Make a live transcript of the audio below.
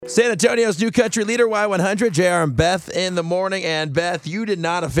San Antonio's new country leader, Y100, JR and Beth in the morning. And Beth, you did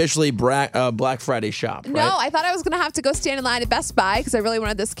not officially Black Friday shop, right? No, I thought I was going to have to go stand in line at Best Buy because I really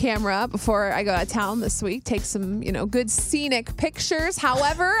wanted this camera before I go out of town this week. Take some, good scenic pictures.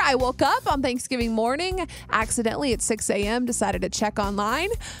 However, I woke up on Thanksgiving morning, accidentally at 6 a.m., decided to check online.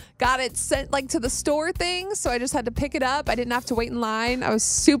 Got it sent to the store thing, so I just had to pick it up. I didn't have to wait in line. I was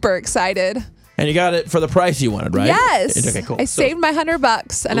super excited. And you got it for the price you wanted, right? Yes. Okay, cool. I saved my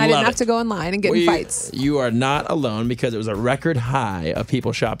 $100 and I didn't have to go in line and get in fights. You are not alone because it was a record high of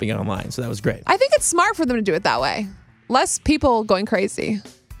people shopping online. So that was great. I think it's smart for them to do it that way. Less people going crazy.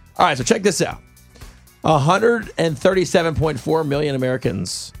 All right, so check this out. 137.4 million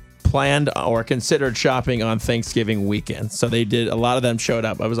Americans planned or considered shopping on Thanksgiving weekend. So they did, a lot of them showed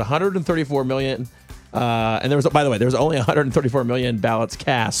up. It was 134 million. And there was, by the way, there was only 134 million ballots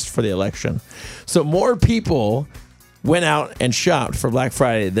cast for the election. So more people went out and shopped for Black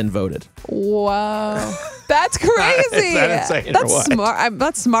Friday than voted. Whoa. That's crazy. Is that insane or what? Smart.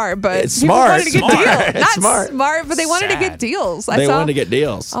 That's smart, but It's people smart. wanted to get Smart. deals. It's Not smart. but they wanted to get deals. They wanted to get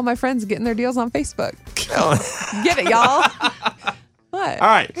deals. All my friends getting their deals on Facebook. Get it, y'all. What? All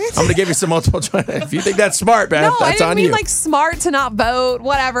right, I'm going to give you some multiple choice. If you think that's smart, Beth, No, that's I on didn't mean you. smart to not vote.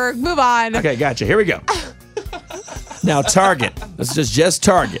 Whatever. Move on. Okay, gotcha. Here we go. Now, Target. This is just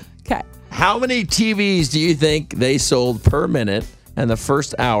Target. Okay. How many TVs do you think they sold per minute in the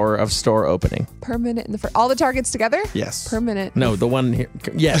first hour of store opening? Per minute in the first. All the Targets together? Yes. Per minute. No, the one here.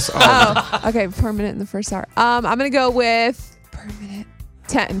 Yes. All of them. Oh, okay. Per minute in the first hour. I'm going to go with per minute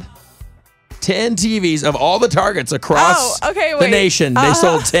 10. 10 TVs of all the Targets across the nation. They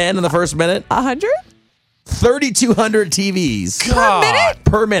sold 10 in the first minute. 100? 3,200 TVs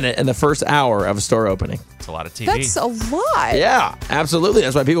per minute in the first hour of a store opening. That's a lot of TV. That's a lot. Yeah, absolutely.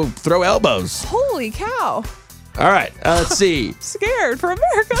 That's why people throw elbows. Holy cow. All right, let's see. Scared for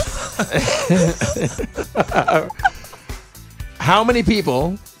America. How many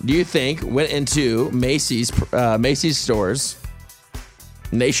people do you think went into Macy's stores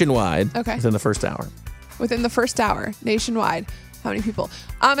nationwide within the first hour? Within the first hour, nationwide. How many people?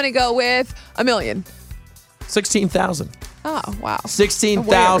 I'm going to go with 1 million. 16,000. Oh, wow.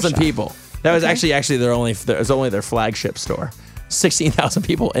 16,000 people. That was actually it was only their flagship store. 16,000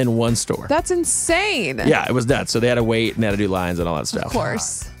 people in one store. That's insane. Yeah, it was nuts. So they had to wait and they had to do lines and all that stuff. Of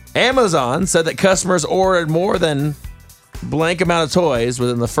course. Amazon said that customers ordered more than blank amount of toys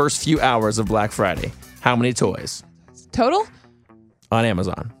within the first few hours of Black Friday. How many toys? Total? On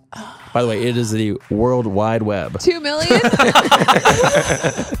Amazon. By the way, it is the World Wide Web. 2 million?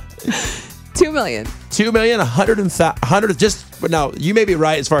 2 million. 2 million, 100 just, now you may be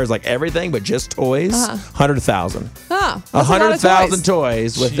right as far as everything, but just toys, 100,000. Oh, 100,000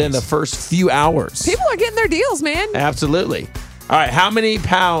 toys within the first few hours. People are getting their deals, man. Absolutely. All right, how many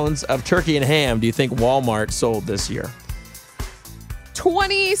pounds of turkey and ham do you think Walmart sold this year?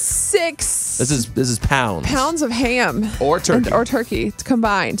 26. This is pounds. Pounds of ham. Or turkey. Or turkey. It's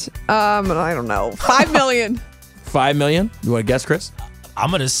combined. I don't know. 5 million. 5 million? You want to guess, Chris? I'm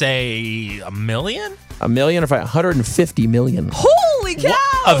going to say 1 million? 1 million or 150 million. Holy cow!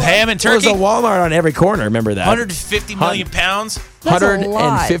 Of ham and turkey? There's a Walmart on every corner, remember that? 150 million pounds? That's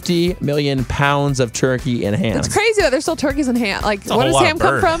 150 million pounds of turkey and ham. It's crazy that there's still turkeys and ham. Where does ham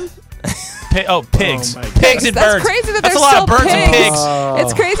come from? Pigs. Oh Pigs and That's birds. crazy that That's there's a lot still of birds and pigs.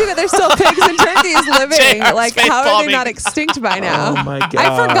 It's crazy that there's still pigs and turkeys living. JR's How are they face-palming. not extinct by now? Oh my god!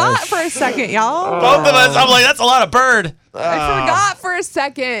 I forgot for a second, y'all. Both of us. I'm like, that's a lot of bird. I forgot for a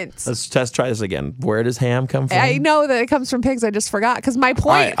second. Let's try this again. Where does ham come from? I know that it comes from pigs. I just forgot because my point.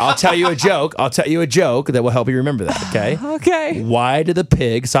 All right, I'll tell you a joke. I'll tell you a joke that will help you remember that. Okay. Okay. Why did the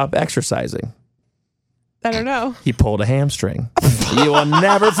pig stop exercising? I don't know. He pulled a hamstring. You will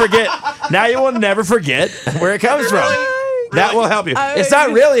never forget. Now you will never forget where it comes from. That will help you. It's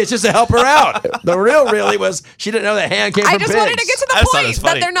not really. It's just to help her out. The real really was she didn't know that ham came from I just pigs. wanted to get to the I just thought it point was that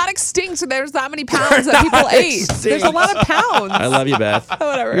funny. they're not extinct. So there's that many pounds that people ate. There's a lot of pounds. I love you, Beth.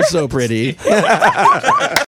 Whatever. You're so pretty.